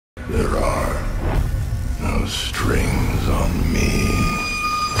There are no strings on me.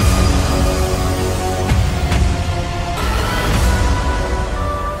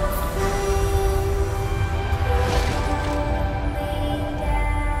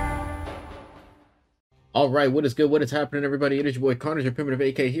 Alright, what is good? What is happening, everybody? It is your boy Carnage, your Primitive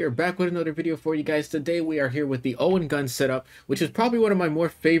AK here, back with another video for you guys. Today we are here with the Owen Gun setup, which is probably one of my more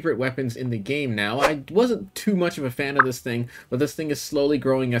favorite weapons in the game now. I wasn't too much of a fan of this thing, but this thing is slowly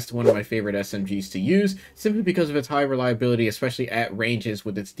growing as to one of my favorite SMGs to use, simply because of its high reliability, especially at ranges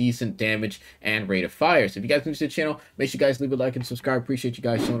with its decent damage and rate of fire. So if you guys are new to the channel, make sure you guys leave a like and subscribe. Appreciate you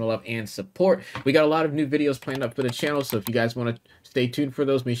guys showing the love and support. We got a lot of new videos planned up for the channel, so if you guys want to stay tuned for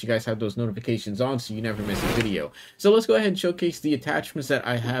those, make sure you guys have those notifications on so you never miss a video. So let's go ahead and showcase the attachments that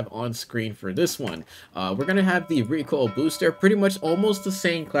I have on screen for this one. We're going to have the recoil booster, pretty much almost the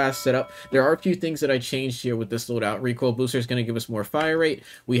same class setup. There are a few things that I changed here with this loadout. Recoil booster is going to give us more fire rate.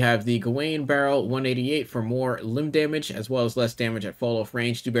 We have the Gawain barrel 188 for more limb damage, as well as less damage at fall off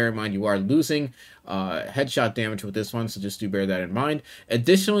range. Do bear in mind you are losing headshot damage with this one, so just do bear that in mind.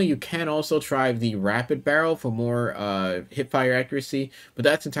 Additionally, you can also try the rapid barrel for more hip fire accuracy, but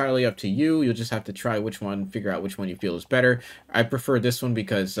that's entirely up to you. You'll just have to try which one, figure out which one you feel is better. I prefer this one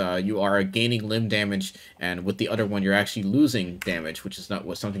because you are gaining limb damage, and with the other one you're actually losing damage, which is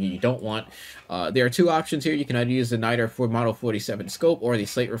something you don't want. There are two options here. You can either use the Niter for Model 47 scope or the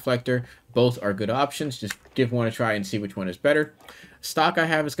slate reflector. Both are good options. Just give one a try and see which one is better. Stock I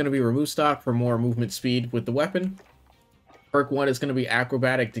have is going to be remove stock for more movement speed with the weapon. Perk 1 is going to be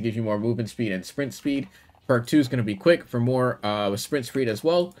acrobatic to give you more movement speed and sprint speed. Perk 2 is going to be quick for more sprint speed as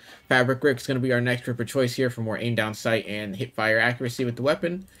well. Fabric grip is going to be our next grip of choice here for more aim down sight and hip fire accuracy with the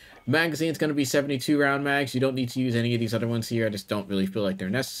weapon. Magazine is going to be 72 round mags. You don't need to use any of these other ones here. I just don't really feel like they're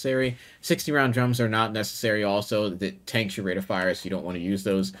necessary. 60 round drums are not necessary also. That tanks your rate of fire, so you don't want to use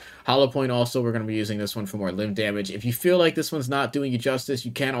those. Hollow point also, we're going to be using this one for more limb damage. If you feel like this one's not doing you justice,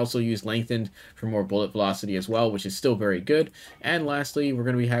 you can also use lengthened for more bullet velocity as well, which is still very good. And lastly, we're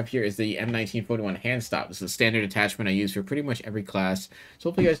going to have here is the M1941 hand stop. This is a standard attachment I use for pretty much every class. So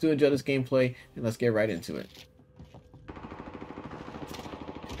hopefully you guys do enjoy this gameplay, and let's get right into it.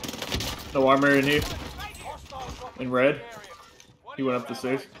 No armor in here. In red. He went up the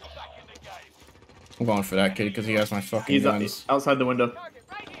stairs. I'm going for that kid because he has my fucking He's guns. outside the window.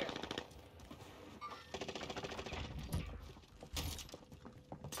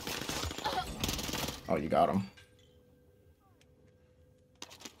 Oh, you got him.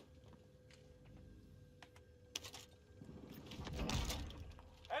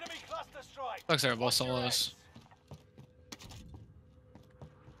 Enemy cluster strike. Looks like we're both solos.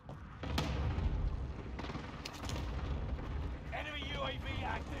 Enemy UAV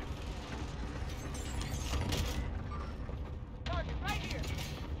active. Target right here.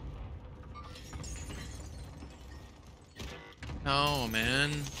 No,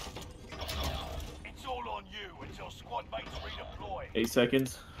 man. It's all on you until squad mates redeploy. 8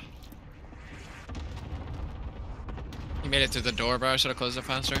 seconds. You made it through the door, bro. I should have closed it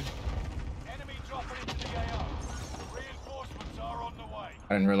faster. Enemy dropping into the AO. Reinforcements are on the way.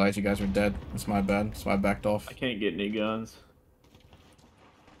 I didn't realize you guys were dead. That's my bad. So I backed off. I can't get any guns.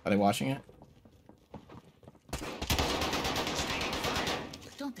 Are they watching it?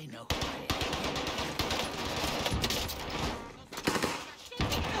 Don't they know?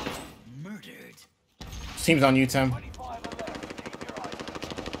 Murdered. Team's on you, Tim. 25 are left. Keep your eyes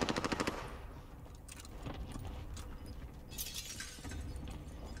open.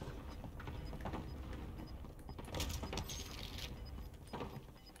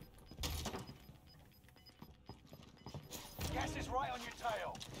 Gas is right on your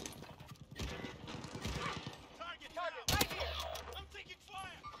tail. Target right here. I'm taking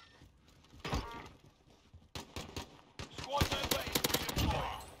fire. Squad member is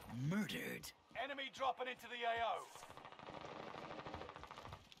redeployed. Murdered. Enemy dropping into the AO.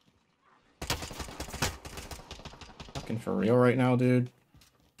 Fucking for real right now, dude.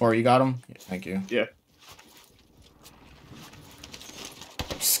 Or you got him? Yeah, thank you. Yeah.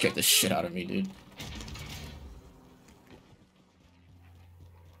 You scared the shit out of me, dude.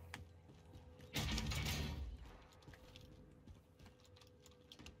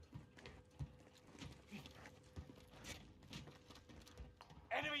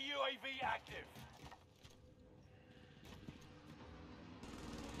 Enemy UAV active.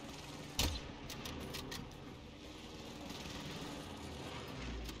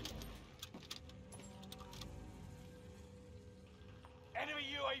 Enemy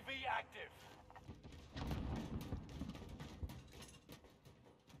UAV active.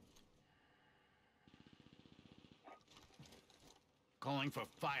 Calling Calling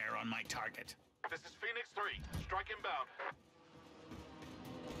for fire on my target. This is Phoenix 3. Strike inbound.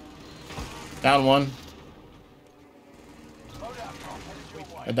 Down one. Loadout drop headed your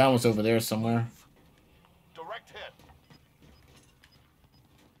way. That down one's over there somewhere. Direct hit.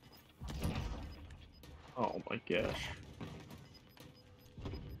 Oh my gosh.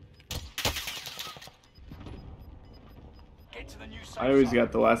 Get to the new safe I always zone.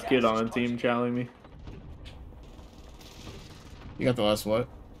 got the last Gas kid is on a team closing in. challenging me. You got the last what?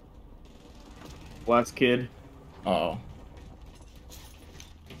 Last kid. Uh-oh.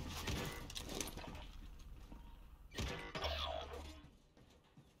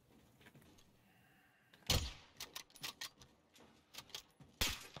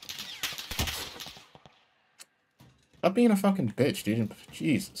 Stop being a fucking bitch, dude.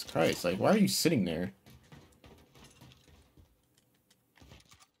 Jesus Christ. Like, why are you sitting there?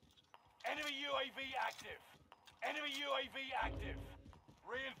 Enemy UAV active. Enemy UAV active.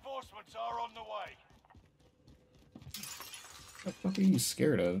 Reinforcements are on the way. What the fuck are you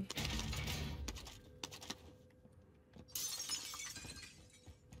scared of?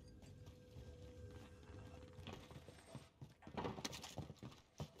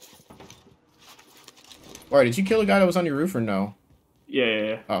 Alright, did you kill a guy that was on your roof or no?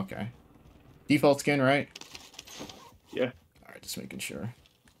 Yeah. Oh, okay. Default skin, right? Yeah. Alright, just making sure.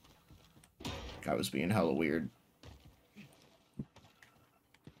 Guy was being hella weird.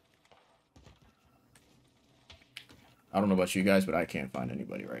 I don't know about you guys, but I can't find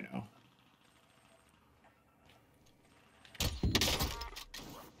anybody right now.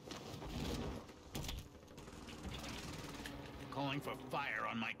 Calling for fire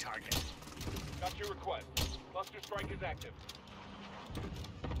on my target. Got your request. Cluster strike is active.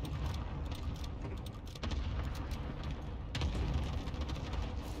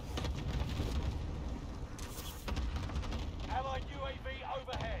 Allied UAV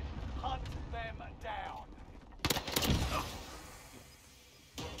overhead. Hunt them down.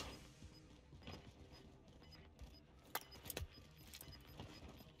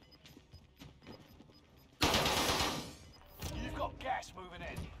 You've got gas moving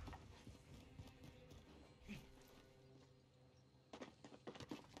in.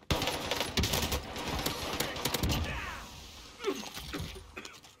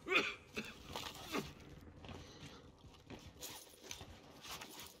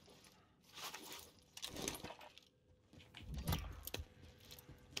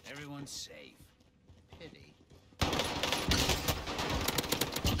 Everyone's safe. Pity.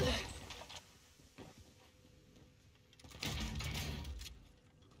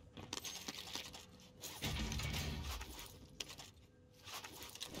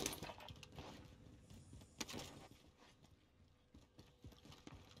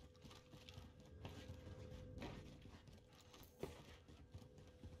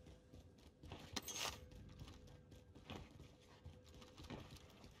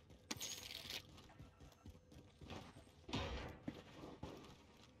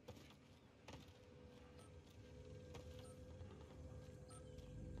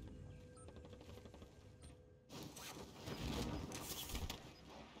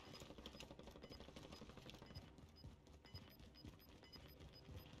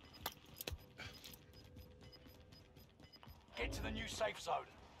 Get to the new safe zone.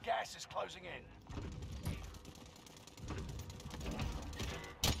 Gas is closing in.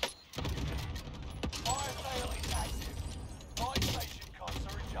 Fire sale is active. Buy station costs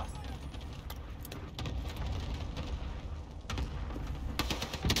are adjusted.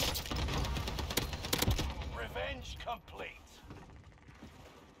 Revenge complete.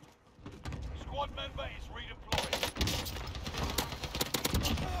 Squad member is redeployed.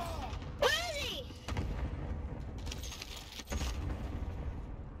 Where is he?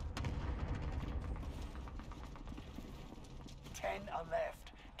 10 are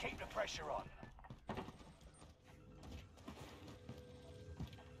left. Keep the pressure on.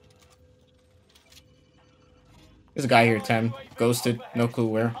 There's a guy here, 10. Ghosted. No clue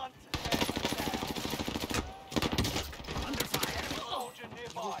where. Hunt soldier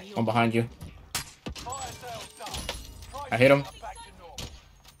nearby. I'm behind you. Fire sales done. I hit him. Back to normal.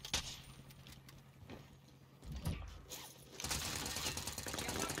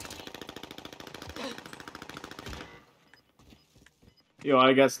 Yo,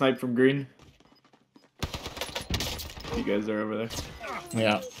 I got sniped from green. You guys are over there.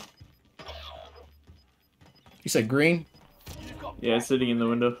 Yeah. You said green? Yeah, sitting in the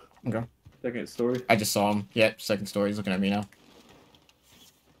window. Okay. Second story. I just saw him. Yep, second story. He's looking at me now.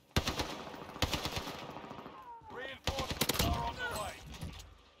 Reinforcements are on the way.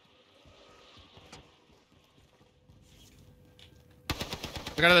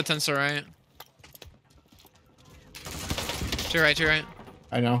 I got the tensor right. To your right, to your right.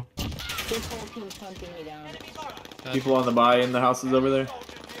 I know. This whole team's hunting me down. People on the buy in the houses over there. Soldiers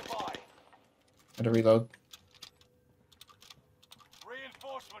nearby. Had to reload.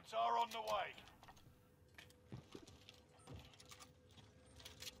 Reinforcements are on the way.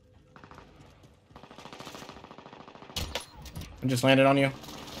 I just landed on you.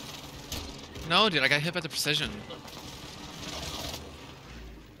 No, dude, I got hit by the precision.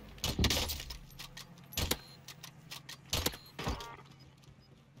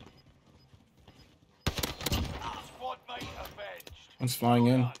 Squad mate avenged. One's flying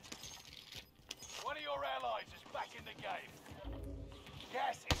in. One of your allies is back in the game.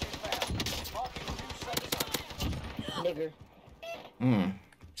 Gas is inbound. Marking new safe zone. Nigger.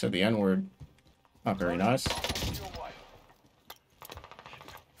 Said the N-word. Not very nice. Your way.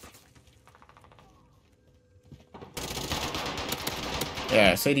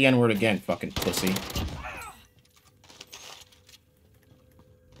 Yeah, say the N-word again, fucking pussy.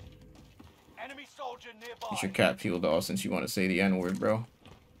 Enemy soldier nearby. Use your cat fuel doll since you want to say the N-word, bro.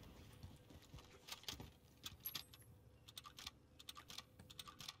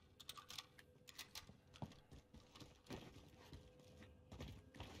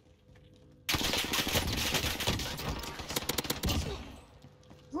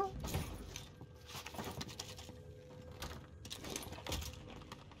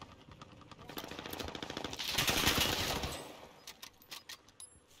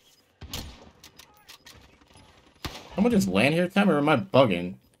 Someone just land here, Tim, or am I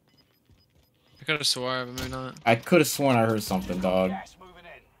bugging? I could have swore, but maybe not. I could have sworn I heard something, dog. Gas moving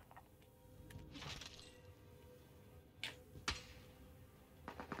in.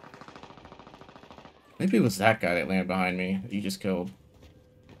 Maybe it was that guy that landed behind me that you just killed.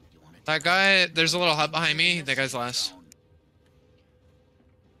 That guy, there's a little hut behind me. That guy's last.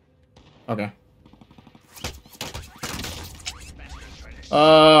 Okay.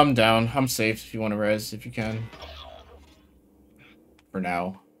 I'm down. I'm safe if you want to res, if you can. For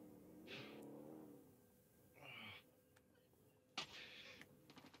now.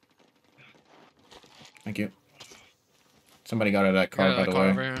 Thank you. Somebody got out of that car, by the way.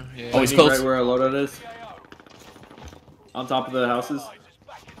 Over here. Yeah. Oh, he's Right close. where our loadout is. On top of the houses. Allies is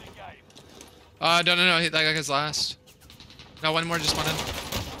back in the game. No. That guy's last. No, one more just went in.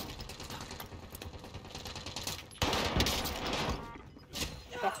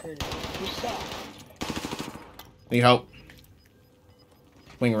 Fucker. You suck. Need help.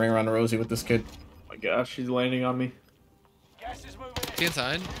 Wing ring around the rosy with this kid. Oh my gosh, he's landing on me. Gas is moving Is he in.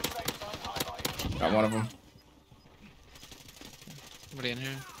 inside? Safe zone highlighted. Got one of them. Somebody in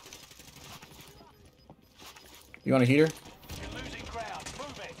here. You want a heater? You're losing ground.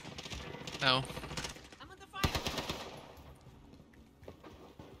 Move it. No.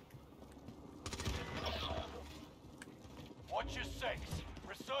 Watch your six.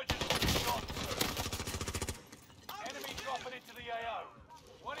 Resurgence will be gone soon. Enemy dropping into the AO.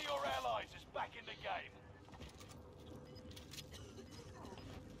 One of your allies is back in the game.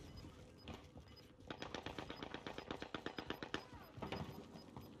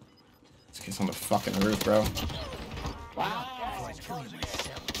 This kid's on the fucking roof, bro. Gas is closing in.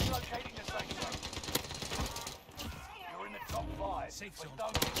 Relocating the safe zone. You're in the top five. But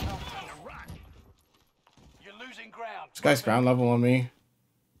don't get comfortable. You're losing ground. This guy's ground level on me.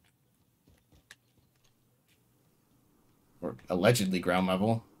 Or allegedly ground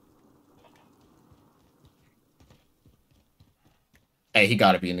level. Hey, he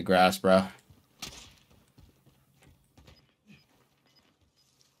gotta be in the grass, bro.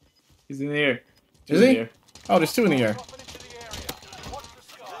 He's in the air. Two Is in he? the air. Oh, there's two in the air. Dropping into the area. Watch the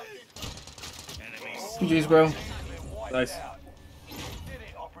skies. GG's, bro. They're wiped Nice. out. You did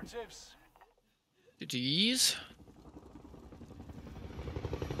it, operatives. GG's.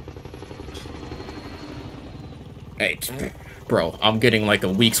 Hey, bro, I'm getting like a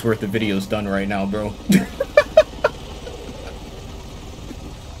week's worth of videos done right now, bro.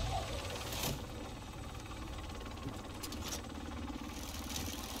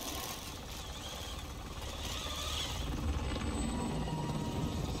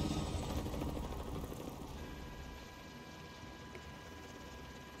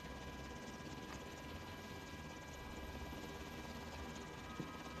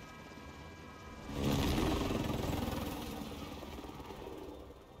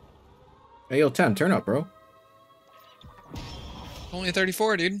 Hey, yo, 10, turn up, bro. Only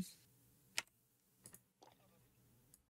 34, dude.